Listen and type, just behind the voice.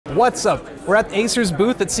What's up? We're at Acer's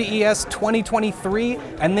booth at CES 2023,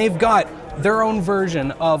 and they've got their own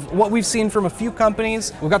version of what we've seen from a few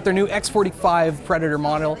companies. We've got their new X45 Predator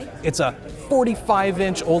model. It's a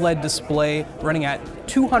 45-inch OLED display running at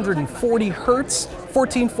 240 hertz,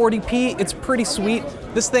 1440p. It's pretty sweet.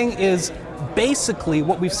 This thing is basically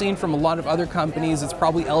what we've seen from a lot of other companies. It's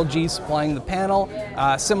probably LG supplying the panel,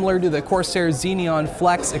 similar to the Corsair Xeneon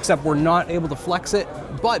Flex, except we're not able to flex it.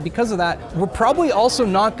 But because of that, we're probably also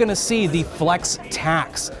not going to see the flex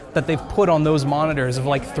tax that they've put on those monitors of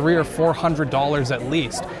like $300 or $400 at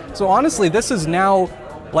least. So honestly, this is now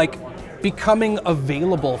like becoming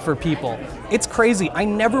available for people. It's crazy. I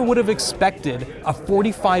never would have expected a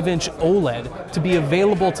 45-inch OLED to be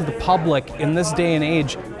available to the public in this day and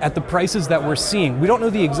age at the prices that we're seeing. We don't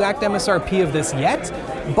know the exact MSRP of this yet,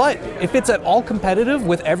 but if it's at all competitive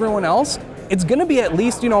with everyone else, it's gonna be at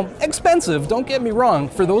least, expensive, don't get me wrong.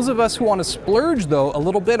 For those of us who want to splurge though a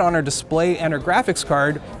little bit on our display and our graphics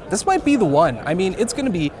card, this might be the one. I mean, it's gonna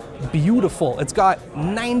be beautiful. It's got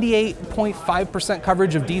 98.5%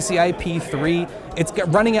 coverage of DCI-P3. It's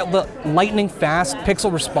running at the lightning fast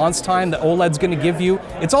pixel response time that OLED's gonna give you.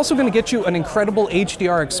 It's also gonna get you an incredible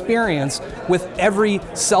HDR experience with every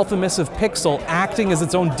self-emissive pixel acting as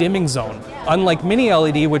its own dimming zone. Unlike Mini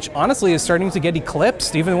LED, which honestly is starting to get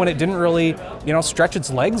eclipsed even when it didn't really, stretch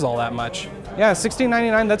its legs all that much. Yeah,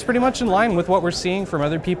 $16.99, that's pretty much in line with what we're seeing from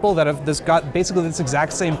other people that have got basically this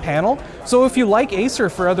exact same panel. So if you like Acer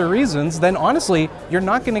for other reasons, then honestly, you're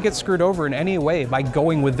not gonna get screwed over in any way by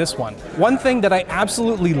going with this one. One thing that I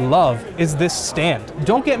absolutely love is this stand.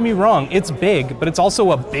 Don't get me wrong, it's big, but it's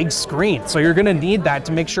also a big screen, so you're gonna need that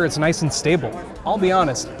to make sure it's nice and stable. I'll be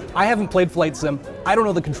honest, I haven't played Flight Sim, I don't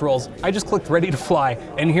know the controls, I just clicked ready to fly,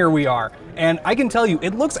 and here we are. And I can tell you,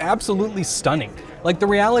 it looks absolutely stunning. Like, the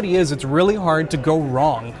reality is it's really hard to go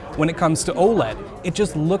wrong when it comes to OLED. It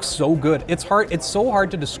just looks so good. It's so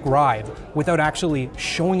hard to describe without actually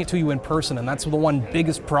showing it to you in person, and that's the one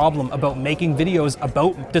biggest problem about making videos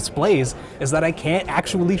about displays, is that I can't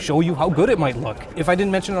actually show you how good it might look. If I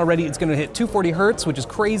didn't mention it already, it's gonna hit 240 hertz, which is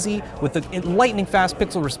crazy, with the lightning fast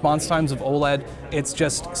pixel response times of OLED. It's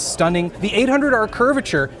just stunning. The 800R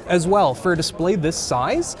curvature as well for a display this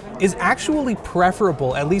size is actually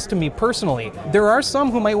preferable, at least to me personally. There are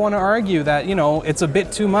some who might want to argue that, it's a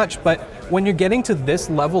bit too much, but when you're getting to this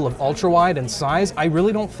level of ultra wide and size, I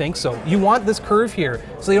really don't think so. You want this curve here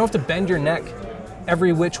so you don't have to bend your neck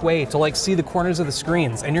every which way to see the corners of the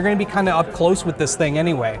screens, and you're going to be kind of up close with this thing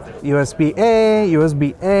anyway. USB-A,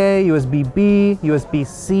 USB-A, USB-B,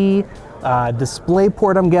 USB-C, display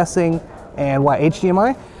port I'm guessing, and what,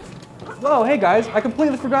 HDMI? Whoa, hey guys, I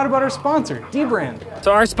completely forgot about our sponsor, D-Brand.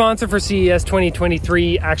 So our sponsor for CES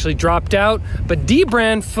 2023 actually dropped out, but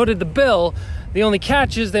D-Brand footed the bill. The only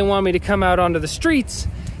catch is they want me to come out onto the streets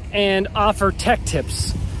and offer tech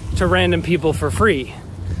tips to random people for free.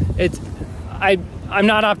 I'm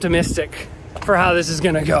not optimistic for how this is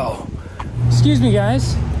gonna go. Excuse me,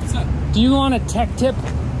 guys. What's up? Do you want a tech tip?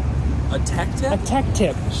 A tech tip? A tech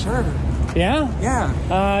tip. Sure. Yeah?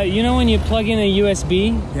 Yeah. You know when you plug in a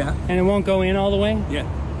USB? Yeah. And it won't go in all the way?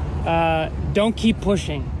 Yeah. Don't keep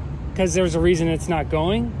pushing, because there's a reason it's not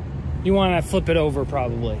going. You want to flip it over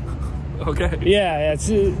probably. Okay. Yeah,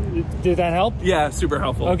 did that help? Yeah, super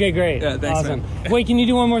helpful. Okay, great. Yeah, thanks, awesome. man. Wait, can you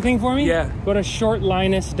do one more thing for me? Yeah. Go to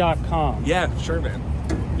shortlinus.com. Yeah, sure, man.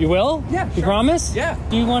 You will? Yeah, You sure. promise? Yeah.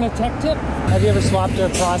 Do you want a tech tip? Have you ever swapped a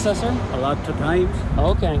processor? A lot of times.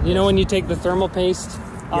 Okay. You know when you take the thermal paste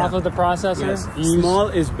off of the processor? Yes. You Small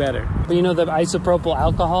is better. But you know the isopropyl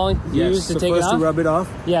alcohol you use to take it off? To rub it off?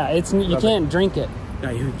 Yeah, you can't drink it. No,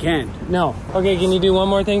 you can't. No. Okay, can you do one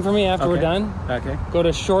more thing for me after we're done? Okay. Go to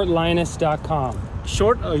shortlinus.com.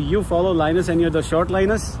 You follow Linus and you're the short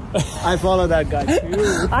Linus? I follow that guy.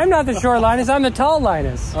 I'm not the short Linus, I'm the tall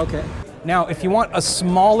Linus. Okay. Now, if you want a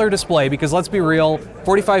smaller display, because let's be real,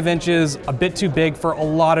 45 inches, a bit too big for a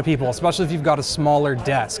lot of people, especially if you've got a smaller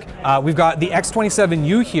desk. We've got the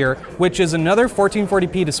X27U here, which is another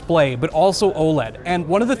 1440p display, but also OLED. And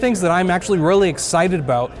one of the things that I'm actually really excited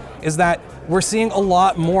about is that we're seeing a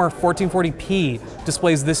lot more 1440p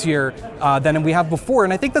displays this year than we have before.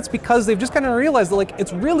 And I think that's because they've just kind of realized that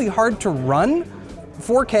it's really hard to run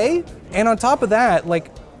 4K. And on top of that,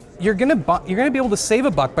 you're gonna be able to save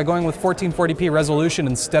a buck by going with 1440p resolution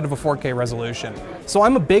instead of a 4K resolution. So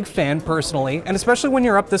I'm a big fan personally, and especially when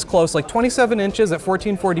you're up this close, 27 inches at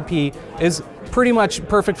 1440p is pretty much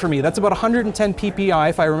perfect for me. That's about 110 ppi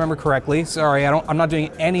if I remember correctly. Sorry, I'm not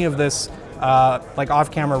doing any of this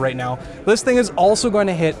off camera right now. This thing is also going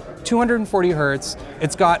to hit 240 hertz.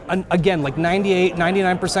 It's got, again, like 98,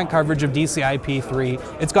 99% coverage of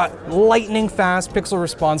DCI-P3. It's got lightning fast pixel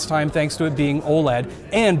response time thanks to it being OLED.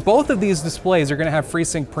 And both of these displays are gonna have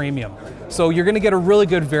FreeSync Premium. So you're gonna get a really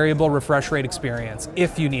good variable refresh rate experience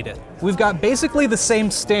if you need it. We've got basically the same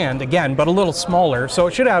stand, again, but a little smaller. So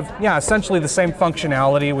it should have, yeah, essentially the same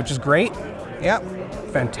functionality, which is great. Yep,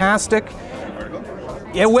 fantastic.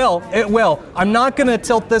 It will, it will. I'm not gonna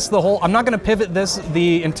tilt this I'm not gonna pivot this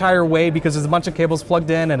the entire way because there's a bunch of cables plugged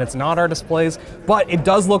in and it's not our displays, but it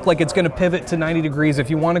does look like it's gonna pivot to 90 degrees if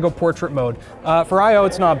you wanna go portrait mode. For I/O,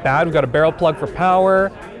 it's not bad. We've got a barrel plug for power,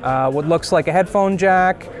 what looks like a headphone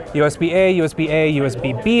jack, USB-A, USB-A,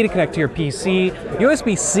 USB-B to connect to your PC.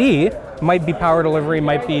 USB-C might be power delivery,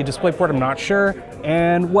 might be display port, I'm not sure.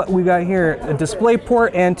 And what we got here, a display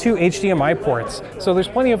port and 2 HDMI ports. So there's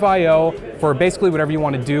plenty of I/O for basically whatever you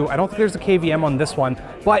want to do. I don't think there's a KVM on this one,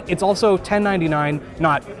 but it's also $10.99,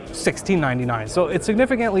 not $16.99. So it's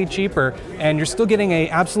significantly cheaper, and you're still getting a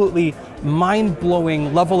absolutely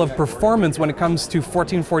mind-blowing level of performance when it comes to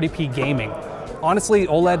 1440p gaming. Honestly,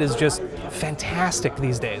 OLED is just fantastic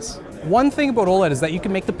these days. One thing about OLED is that you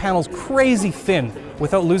can make the panels crazy thin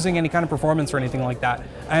without losing any kind of performance or anything like that.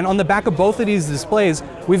 And on the back of both of these displays,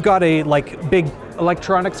 we've got a big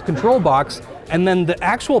electronics control box, and then the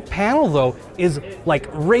actual panel though is like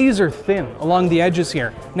razor thin along the edges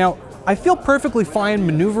here. Now, I feel perfectly fine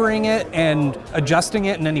maneuvering it and adjusting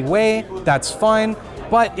it in any way, that's fine.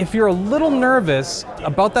 But if you're a little nervous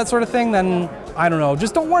about that sort of thing, then I don't know,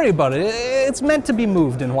 just don't worry about it. It's meant to be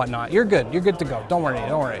moved and whatnot. You're good to go. Don't worry,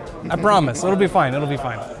 don't worry. I promise, it'll be fine, it'll be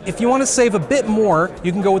fine. If you want to save a bit more,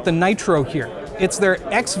 you can go with the NITRO here. It's their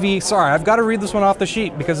XV, sorry, I've got to read this one off the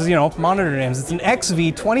sheet because, you know, monitor names. It's an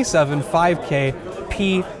XV27 5K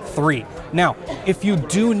P3. Now, if you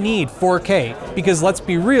do need 4K, because let's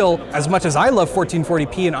be real, as much as I love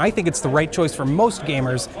 1440p and I think it's the right choice for most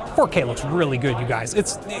gamers, 4K looks really good, you guys.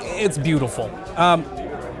 It's beautiful.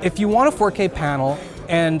 If you want a 4K panel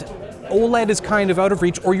and OLED is kind of out of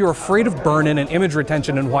reach, or you're afraid of burn-in and image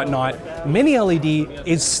retention and whatnot, Mini LED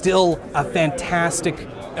is still a fantastic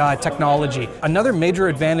technology. Another major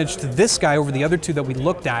advantage to this guy over the other two that we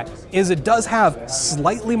looked at is it does have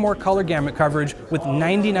slightly more color gamut coverage with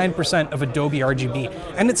 99% of Adobe RGB.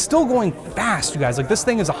 And it's still going fast, you guys. Like, this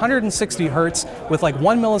thing is 160 hertz with like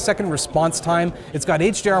 1 millisecond response time. It's got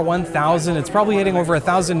HDR 1000. It's probably hitting over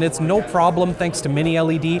 1000 nits, no problem, thanks to Mini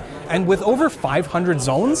LED. And with over 500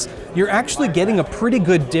 zones, you're actually getting a pretty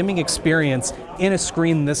good dimming experience in a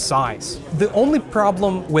screen this size. The only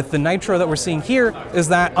problem with the NITRO that we're seeing here is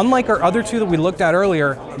that, unlike our other two that we looked at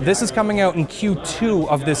earlier, this is coming out in Q2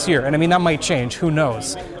 of this year. And I mean, that might change, who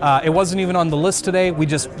knows? It wasn't even on the list today.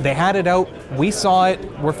 They had it out, we saw it,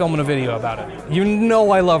 we're filming a video about it. You know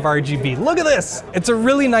I love RGB. Look at this! It's a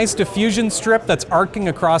really nice diffusion strip that's arcing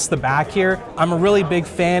across the back here. I'm a really big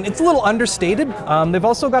fan. It's a little understated. They've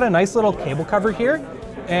also got a nice little cable cover here.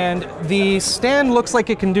 And the stand looks like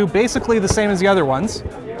it can do basically the same as the other ones.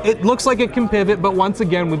 It looks like it can pivot, but once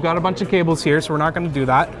again, we've got a bunch of cables here, so we're not going to do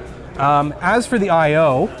that. As for the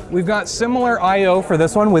I/O, we've got similar I/O for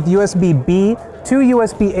this one with USB-B, 2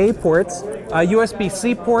 USB-A ports, a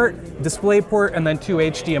USB-C port, display port, and then 2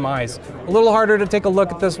 HDMIs. A little harder to take a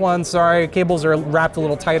look at this one, sorry, cables are wrapped a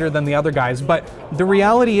little tighter than the other guys, but the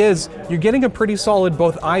reality is you're getting a pretty solid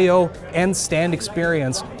both I/O and stand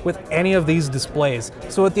experience with any of these displays.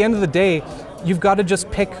 So at the end of the day, you've got to just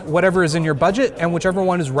pick whatever is in your budget and whichever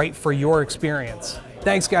one is right for your experience.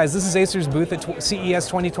 Thanks, guys. This is Acer's booth at CES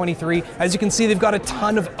 2023. As you can see, they've got a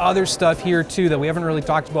ton of other stuff here too that we haven't really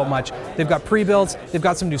talked about much. They've got pre-builds, they've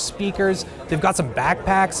got some new speakers, they've got some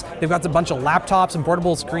backpacks, they've got a bunch of laptops and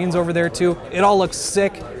portable screens over there too. It all looks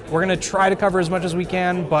sick. We're gonna try to cover as much as we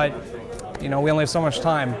can, but you know, we only have so much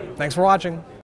time. Thanks for watching.